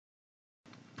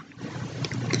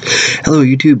Hello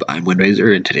YouTube, I'm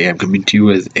Windriser, and today I'm coming to you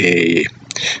with a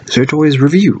Toys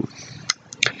review.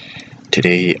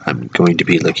 Today I'm going to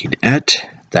be looking at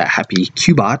the Happy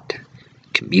Cubot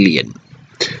Chameleon.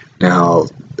 Now,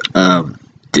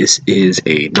 this is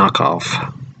a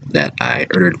knockoff that I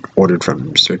ordered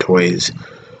from Toys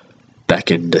back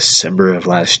in December of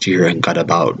last year and got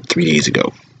about 3 days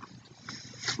ago.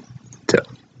 So,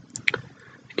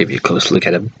 give you a close look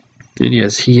at him. And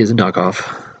yes, he is a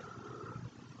knockoff.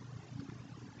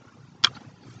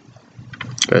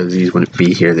 Because these wouldn't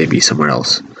be here, they'd be somewhere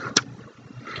else.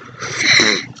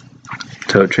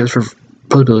 So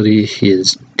transferability,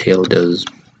 his tail does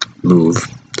move,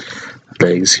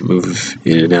 legs move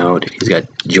in and out. He's got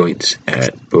joints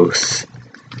at both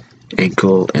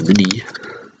ankle and the knee,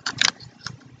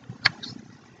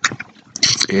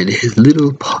 and his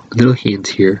little hands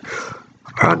here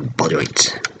are on ball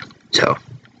joints. So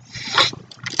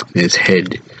his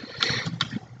head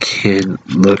can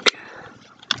look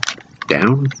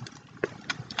down,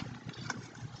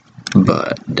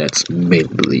 but that's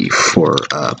mainly for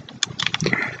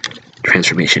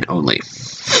transformation only.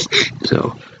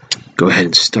 So go ahead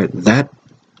and start that.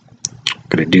 What I'm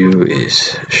gonna do is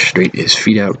straighten his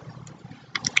feet out,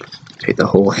 take the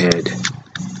whole head,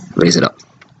 raise it up,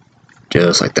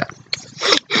 just like that.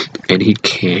 And he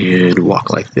can walk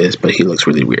like this, but he looks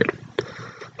really weird.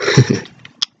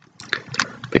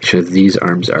 Make sure these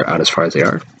arms are out as far as they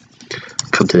are.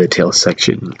 Come to the tail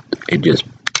section and just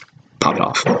pop it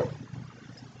off.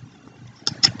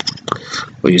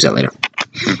 We'll use that later.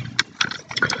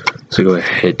 So go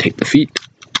ahead, take the feet,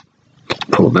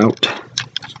 pull them out,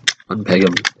 unpeg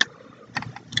them,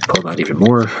 pull them out even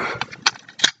more,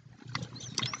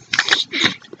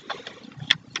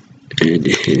 and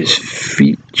his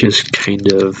feet just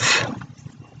kind of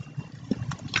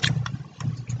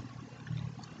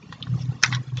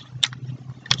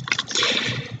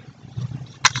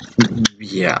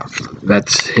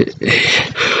that's it.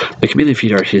 The chameleon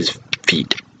feet are his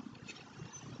feet.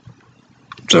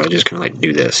 So I just kind of like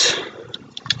do this.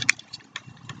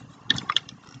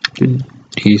 And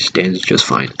he stands just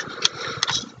fine.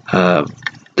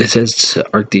 It says to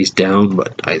arc these down,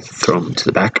 but I throw them to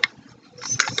the back.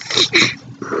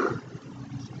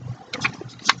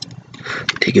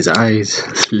 Take his eyes,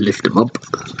 lift them up,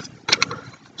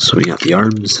 swing out the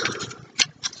arms.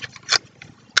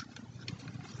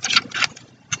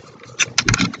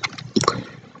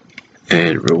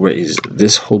 And raise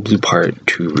this whole blue part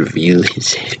to reveal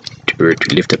his head, or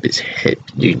to lift up his head.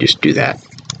 You can just do that.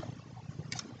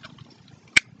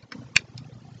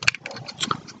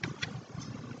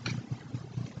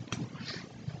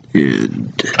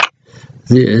 And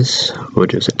this will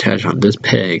just attach on this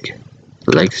peg,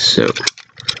 like so.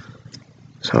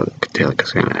 So the tail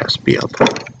is going to have to be up.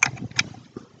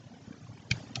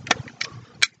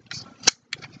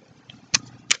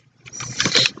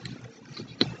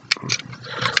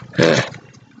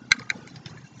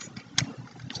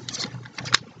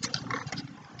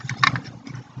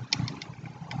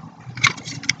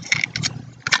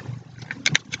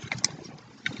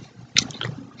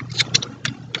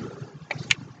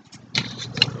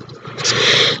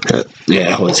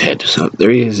 Yeah, hold his head. So there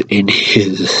he is in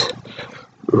his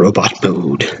robot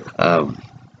mode.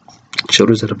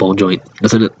 Shoulders at a ball joint,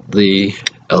 nothing at the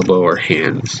elbow or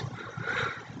hands.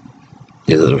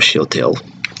 His little shield tail.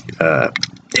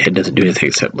 Head doesn't do anything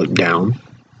except look down.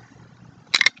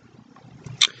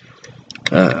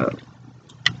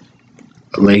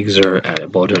 Legs are at a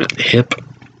ball joint at the hip.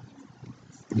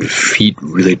 Feet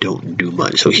really don't do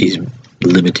much, so he's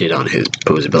limited on his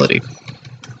posability.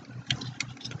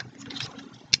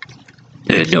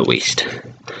 And no waist.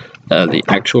 The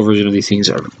actual version of these things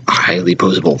are highly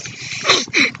posable.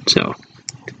 So,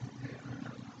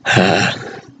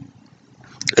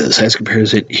 size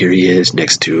comparison, here he is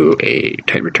next to a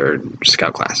Titan Return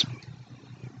Scout class.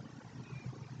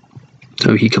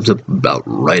 So he comes up about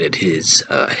right at his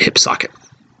hip socket.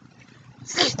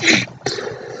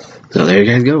 So there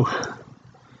you guys go.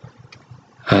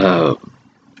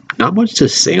 Not much to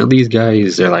say on these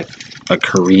guys. They're like a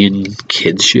Korean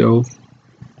kids show.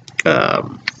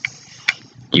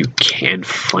 You can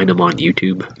find them on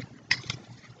YouTube.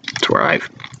 That's where I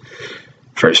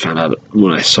first found out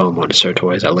when I saw them on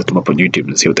Toys. I looked them up on YouTube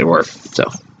and see what they were.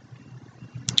 So,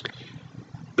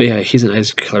 but yeah, he's a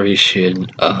nice coloration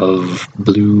of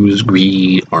blues,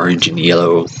 green, orange, and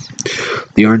yellow.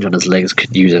 The orange on his legs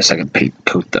could use a second paint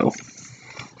coat though.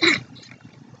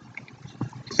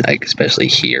 Like especially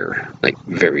here, like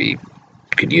very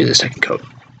could use a second coat.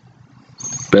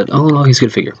 But all in all, he's a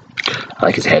good figure. I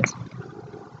like his head.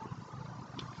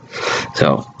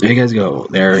 So there you guys go.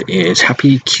 There is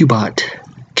Happy Cubot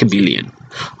Chameleon.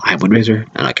 I'm Windrazor,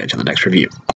 and I'll catch you on the next review.